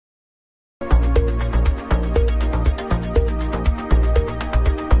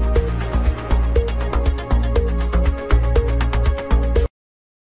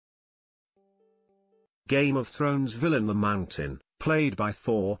Game of Thrones villain the Mountain, played by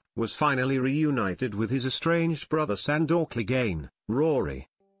Thor, was finally reunited with his estranged brother Sandor Clegane, Rory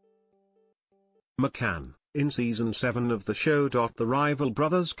McCann. In Season 7 of the show. The rival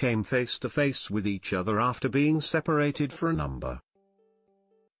brothers came face to face with each other after being separated for a number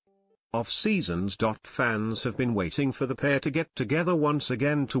of seasons. Fans have been waiting for the pair to get together once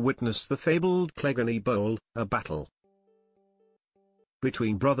again to witness the fabled Clegane Bowl, a battle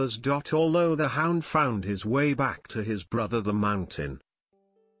between brothers. Although the Hound found his way back to his brother the Mountain,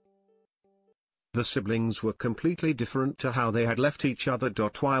 the siblings were completely different to how they had left each other.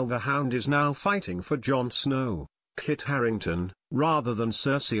 While the Hound is now fighting for Jon Snow, Kit Harington, rather than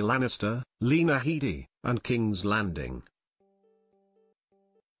Cersei Lannister, Lena Headey, and King's Landing,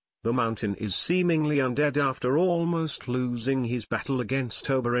 the Mountain is seemingly undead after almost losing his battle against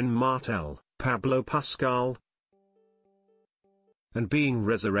Oberyn Martell, Pablo Pascal, and being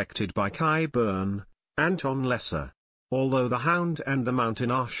resurrected by Qyburn, Anton Lesser. Although the Hound and the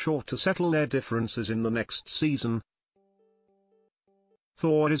Mountain are sure to settle their differences in the next season,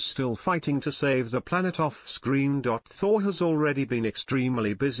 Thor is still fighting to save the planet off-screen. Thor has already been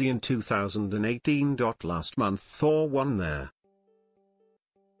extremely busy in 2018. Last month Thor won their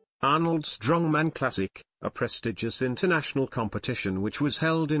Arnold Strongman Classic, a prestigious international competition which was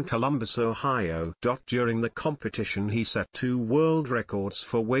held in Columbus, Ohio. During the competition he set 2 world records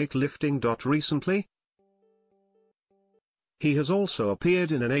for weightlifting. Recently, he has also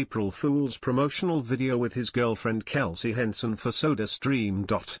appeared in an April Fool's promotional video with his girlfriend Kelsey Henson for SodaStream.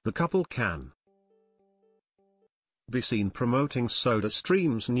 The couple can be seen promoting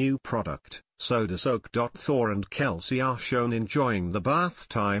SodaStream's new product, Soda Soak. Thor and Kelsey are shown enjoying the bath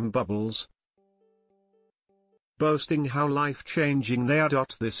time bubbles, boasting how life-changing they are.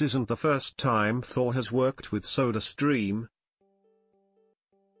 This isn't the first time Thor has worked with SodaStream,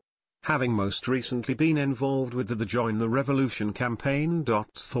 having most recently been involved with the Join the Revolution campaign.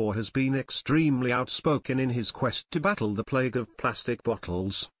 Thor has been extremely outspoken in his quest to battle the plague of plastic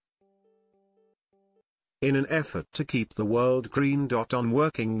bottles, in an effort to keep the world green. On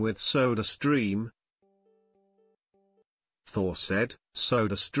working with SodaStream, Thor said,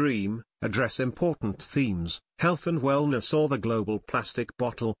 SodaStream address important themes, health and wellness, or the global plastic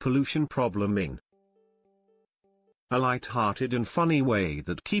bottle pollution problem in a light-hearted and funny way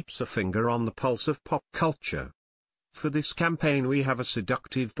that keeps a finger on the pulse of pop culture. For this campaign we have a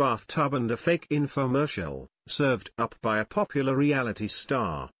seductive bathtub and a fake infomercial, served up by a popular reality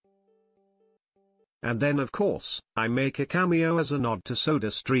star. And then of course, I make a cameo as a nod to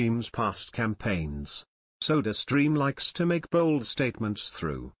SodaStream's past campaigns. SodaStream likes to make bold statements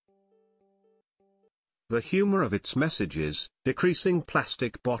through the humor of its messages, decreasing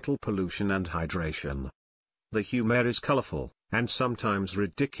plastic bottle pollution and hydration. The humor is colorful, and sometimes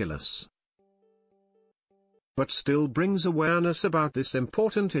ridiculous, but still brings awareness about this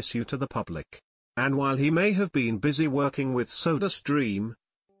important issue to the public. And while he may have been busy working with SodaStream,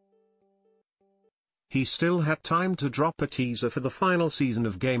 he still had time to drop a teaser for the final season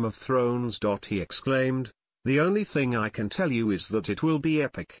of Game of Thrones. He exclaimed, "The only thing I can tell you is that it will be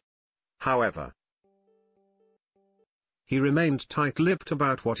epic." However, he remained tight-lipped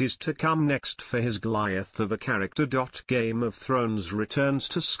about what is to come next for his Goliath of a character. Game of Thrones returns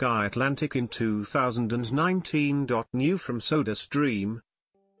to Sky Atlantic in 2019. New from SodaStream: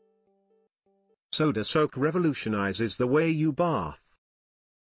 Soda Soak revolutionizes the way you bath.